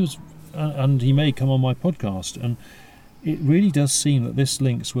people, and he may come on my podcast, and it really does seem that this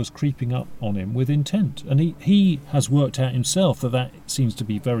lynx was creeping up on him with intent, and he has worked out himself that seems to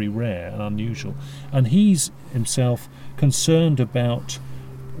be very rare and unusual, and he's himself concerned about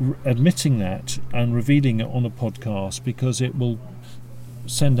admitting that and revealing it on a podcast because it will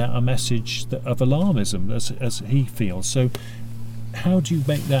send out a message of alarmism as he feels. So how do you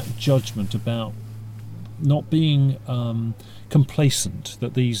make that judgment about not being complacent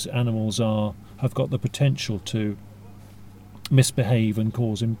that these animals have got the potential to misbehave and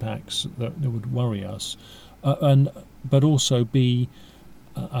cause impacts that would worry us, but also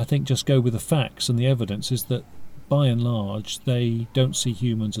I think just go with the facts, and the evidence is that by and large, they don't see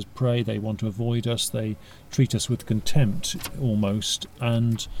humans as prey. They want to avoid us. They treat us with contempt, almost,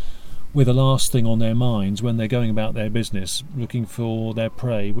 and with the last thing on their minds when they're going about their business, looking for their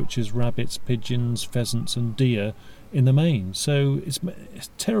prey, which is rabbits, pigeons, pheasants, and deer in the main. So it's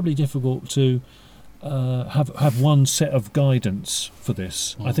terribly difficult to have one set of guidance for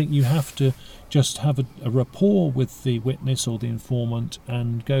this. I think you have to just have a rapport with the witness or the informant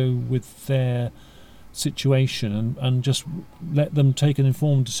and go with their situation and just let them take an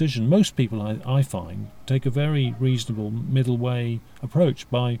informed decision. Most people, I find, take a very reasonable middle way approach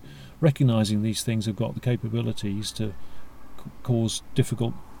by recognising these things have got the capabilities to cause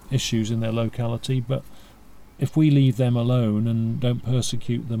difficult issues in their locality, but if we leave them alone and don't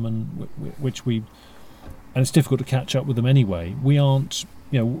persecute them, and it's difficult to catch up with them anyway, we're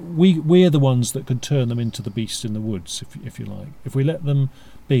the ones that could turn them into the beast in the woods, if you like. If we let them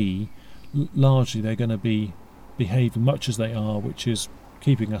be, largely they're going to be behaving much as they are, which is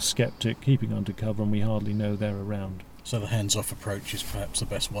keeping us sceptic, keeping undercover, and we hardly know they're around. So the hands-off approach is perhaps the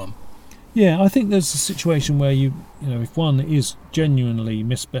best one. Yeah, I think there's a situation where if one is genuinely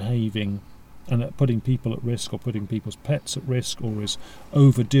misbehaving and putting people at risk or putting people's pets at risk or is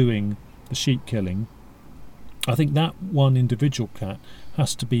overdoing the sheep killing, I think that one individual cat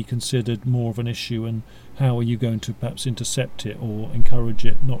has to be considered more of an issue, and how are you going to perhaps intercept it or encourage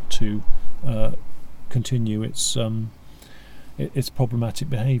it not to continue its problematic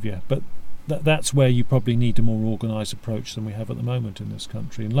behaviour. But that's where you probably need a more organised approach than we have at the moment in this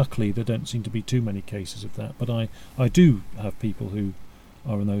country, and luckily there don't seem to be too many cases of that. But I do have people who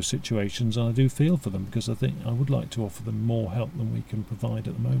are in those situations, and I do feel for them, because I think I would like to offer them more help than we can provide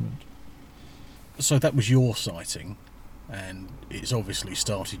at the moment. So that was your sighting, and it's obviously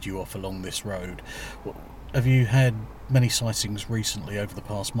started you off along this road. Have you had many sightings recently over the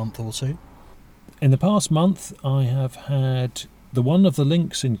past month or two? In the past month, I have had the one of the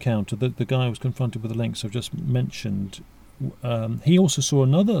lynx encounter, the guy who was confronted with the lynx I've just mentioned. He also saw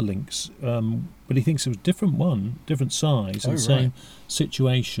another lynx, but he thinks it was a different one, different size, and same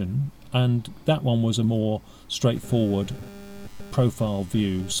situation, and that one was a more straightforward profile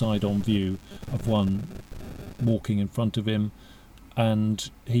view, side-on view of one walking in front of him, and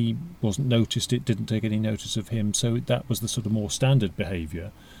he wasn't noticed, it didn't take any notice of him, so that was the sort of more standard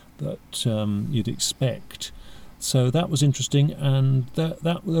behaviour that you'd expect. So that was interesting, and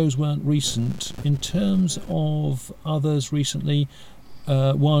those weren't recent. In terms of others recently,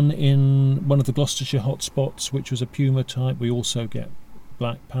 one in one of the Gloucestershire hotspots, which was a puma type. We also get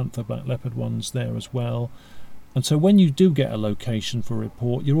black panther, black leopard ones there as well. And so when you do get a location for a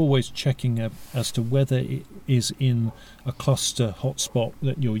report, you're always checking as to whether it is in a cluster hotspot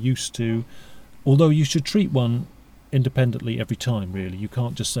that you're used to, although you should treat one independently every time, really. You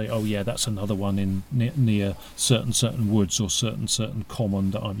can't just say, oh yeah, that's another one in near certain woods or certain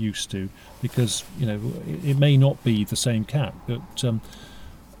common that I'm used to, because it may not be the same cat. But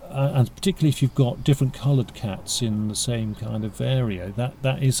and particularly if you've got different coloured cats in the same kind of area,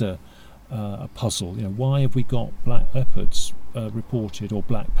 that is a puzzle. Why have we got black leopards reported, or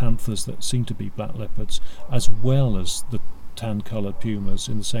black panthers that seem to be black leopards, as well as the tan-coloured pumas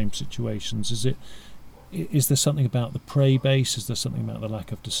in the same situations? Is there something about the prey base? Is there something about the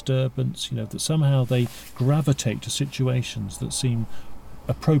lack of disturbance? That somehow they gravitate to situations that seem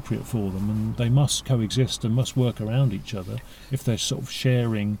appropriate for them, and they must coexist and must work around each other if they're sort of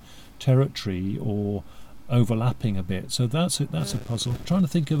sharing territory or overlapping a bit. So that's a puzzle. I'm trying to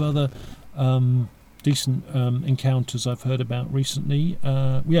think of other decent encounters I've heard about recently.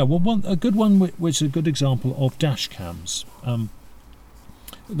 A good one, which is a good example of dash cams.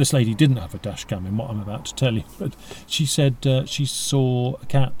 This lady didn't have a dash cam in what I'm about to tell you, but she said she saw a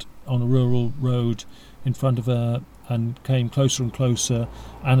cat on a rural road in front of her and came closer and closer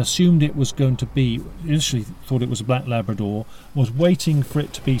and assumed it was going to be, initially thought it was a black Labrador, was waiting for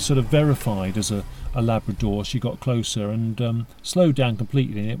it to be sort of verified as a Labrador. She got closer and slowed down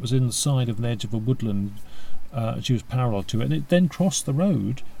completely, and it was in the side of an edge of a woodland. She was parallel to it, and it then crossed the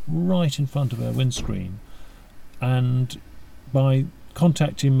road right in front of her windscreen. And by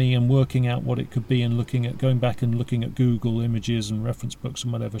contacting me and working out what it could be and going back and looking at Google images and reference books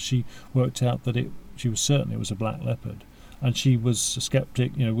and whatever, she worked out that she was certain it was a black leopard. And she was a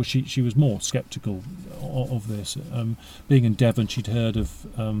skeptic, she was more sceptical of this. Being in Devon, she'd heard of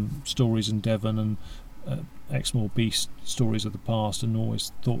stories in Devon and Exmoor beast stories of the past, and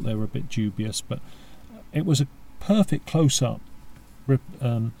always thought they were a bit dubious. But it was a perfect close-up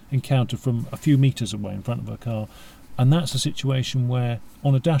encounter from a few metres away in front of her car. And that's a situation where,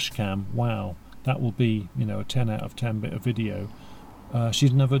 on a dash cam, wow, that will be, a 10 out of 10 bit of video. She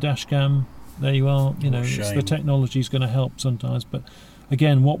didn't have a dash cam. There you are. The technology's going to help sometimes. But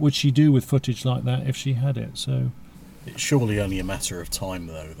again, what would she do with footage like that if she had it? So it's surely only a matter of time,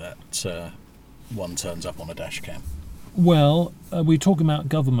 though, that one turns up on a dash cam. Well, we were talking about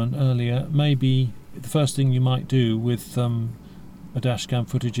government earlier. Maybe the first thing you might do with a dash cam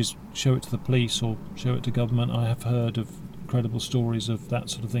footage is show it to the police or show it to government. I have heard of credible stories of that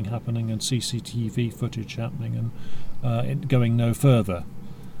sort of thing happening, and CCTV footage happening, and it going no further.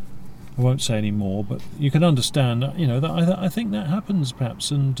 I won't say any more, but you can understand, that I think that happens perhaps,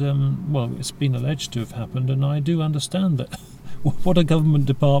 and it's been alleged to have happened, and I do understand that. What are government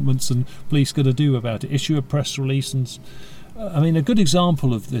departments and police going to do about it? Issue a press release? And a good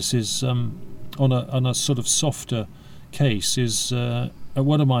example of this is on a sort of softer case is at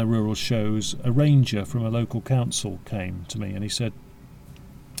one of my rural shows, a ranger from a local council came to me, and he said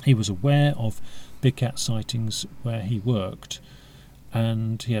he was aware of big cat sightings where he worked,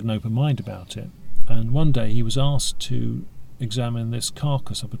 and he had an open mind about it. And one day he was asked to examine this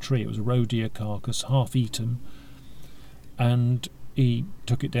carcass up a tree. It was a roe deer carcass, half eaten, and he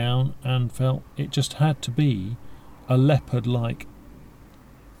took it down and felt it just had to be a leopard-like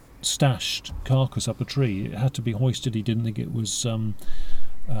stashed carcass up a tree. It had to be hoisted. He didn't think it was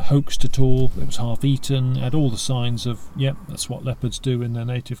hoaxed at all. It was half eaten, had all the signs of, that's what leopards do in their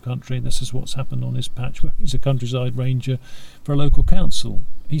native country. This is what's happened on his patch where he's a countryside ranger for a local council.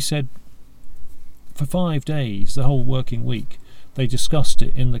 He said for 5 days, the whole working week, they discussed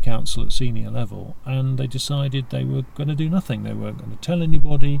it in the council at senior level, and they decided they were going to do nothing. They weren't going to tell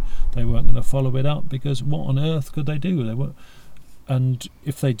anybody. They weren't going to follow it up, because what on earth could they do? They were. And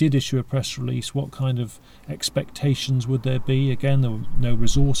if they did issue a press release, what kind of expectations would there be? Again, there were no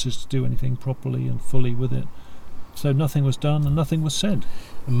resources to do anything properly and fully with it. So nothing was done and nothing was said.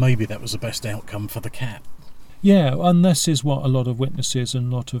 And maybe that was the best outcome for the cat. Yeah, and this is what a lot of witnesses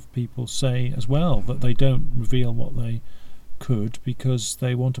and a lot of people say as well, that they don't reveal what they could because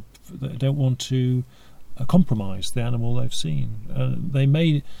they don't want to compromise the animal they've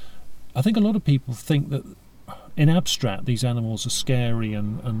seen. I think a lot of people think that in abstract these animals are scary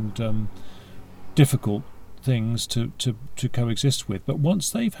and difficult things to coexist with, but once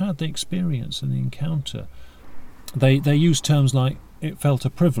they've had the experience and the encounter, they use terms like it felt a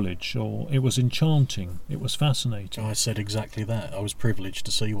privilege, or it was enchanting, it was fascinating. I said exactly that. I was privileged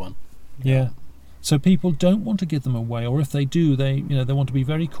to see one. Yeah. So people don't want to give them away, or if they do, they want to be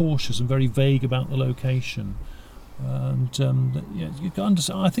very cautious and very vague about the location. And you can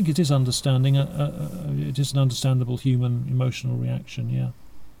understand. I think it is understanding. It is an understandable human emotional reaction. Yeah.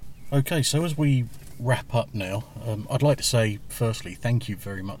 Okay, so as we wrap up now, I'd like to say, firstly, thank you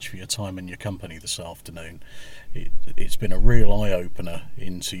very much for your time and your company this afternoon. It's been a real eye-opener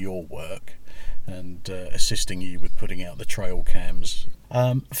into your work and assisting you with putting out the trail cams.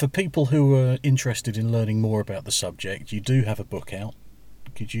 For people who are interested in learning more about the subject, you do have a book out.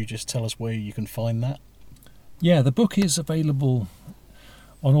 Could you just tell us where you can find that? Yeah, the book is available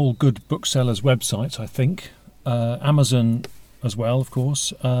on all good booksellers' websites, I think. Amazon as well, of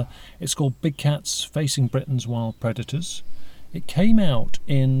course. It's called Big Cats Facing Britain's Wild Predators. It came out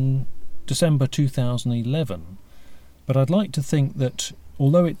in December 2011, but I'd like to think that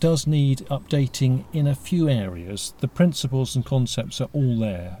although it does need updating in a few areas, the principles and concepts are all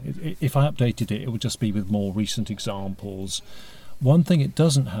there. If I updated it, it would just be with more recent examples. One thing it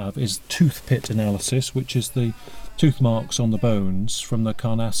doesn't have is tooth pit analysis, which is the tooth marks on the bones from the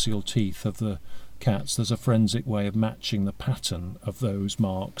carnassial teeth of the cats. There's a forensic way of matching the pattern of those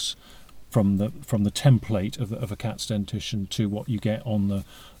marks from the template of a cat's dentition to what you get on the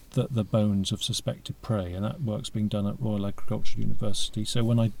bones of suspected prey, and that work's being done at Royal Agricultural University. So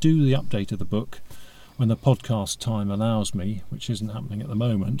when I do the update of the book, when the podcast time allows me, which isn't happening at the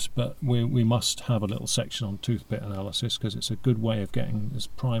moment, but we must have a little section on toothpit analysis because it's a good way of getting this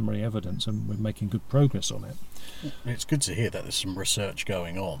primary evidence, and we're making good progress on it. It's good to hear that there's some research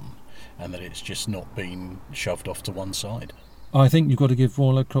going on and that it's just not been shoved off to one side. I think you've got to give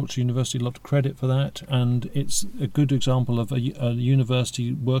Royal Agricultural University a lot of credit for that, and it's a good example of a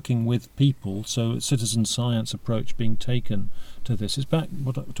university working with people, so a citizen science approach being taken to this. It's back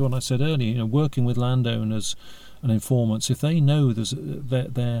to what I said earlier, working with landowners and informants. If they know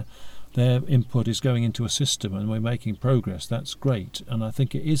their input is going into a system and we're making progress, that's great. And I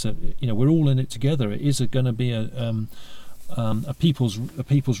think it is we're all in it together. It is going to be a people's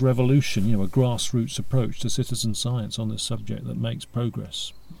revolution, a grassroots approach to citizen science on this subject that makes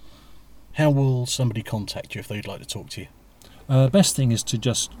progress. How will somebody contact you if they'd like to talk to you? Best thing is to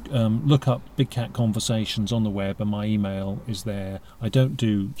just look up Big Cat Conversations on the web, and my email is there. I don't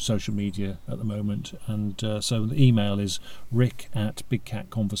do social media at the moment, and so the email is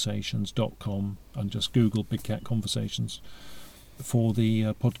rick@bigcatconversations.com, and just Google Big Cat Conversations for the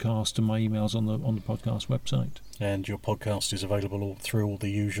podcast, and my email's on the podcast website. And your podcast is available through all the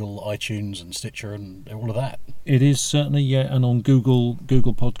usual iTunes and Stitcher and all of that? It is certainly, yeah, and on Google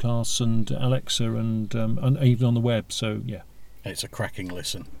Podcasts and Alexa and even on the web, so yeah. It's a cracking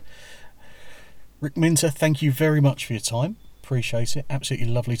listen. Rick Minter, thank you very much for your time. Appreciate it. Absolutely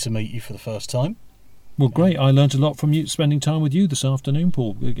lovely to meet you for the first time. Well, great. I learned a lot from you, spending time with you this afternoon,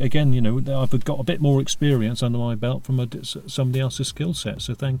 Paul. Again, I've got a bit more experience under my belt from somebody else's skill set,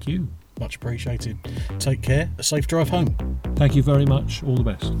 so thank you. Much appreciated. Take care. A safe drive home. Thank you very much. All the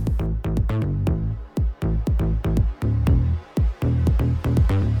best.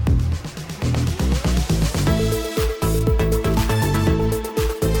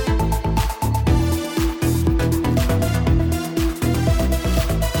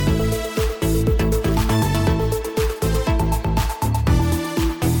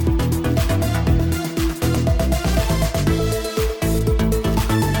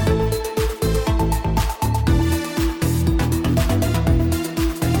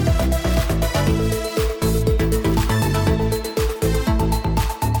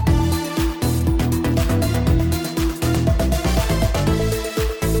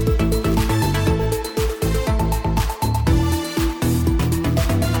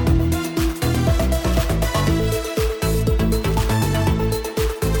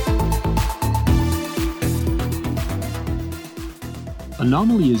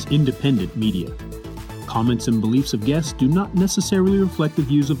 Anomaly is independent media. Comments and beliefs of guests do not necessarily reflect the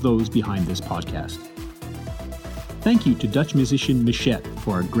views of those behind this podcast. Thank you to Dutch musician Michette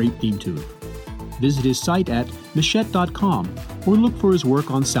for our great theme tune. Visit his site at michette.com or look for his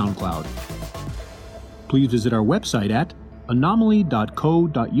work on SoundCloud. Please visit our website at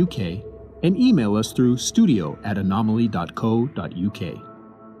anomaly.co.uk and email us through studio@anomaly.co.uk.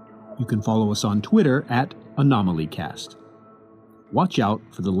 You can follow us on Twitter at AnomalyCast. Watch out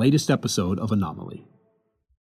for the latest episode of Anomaly.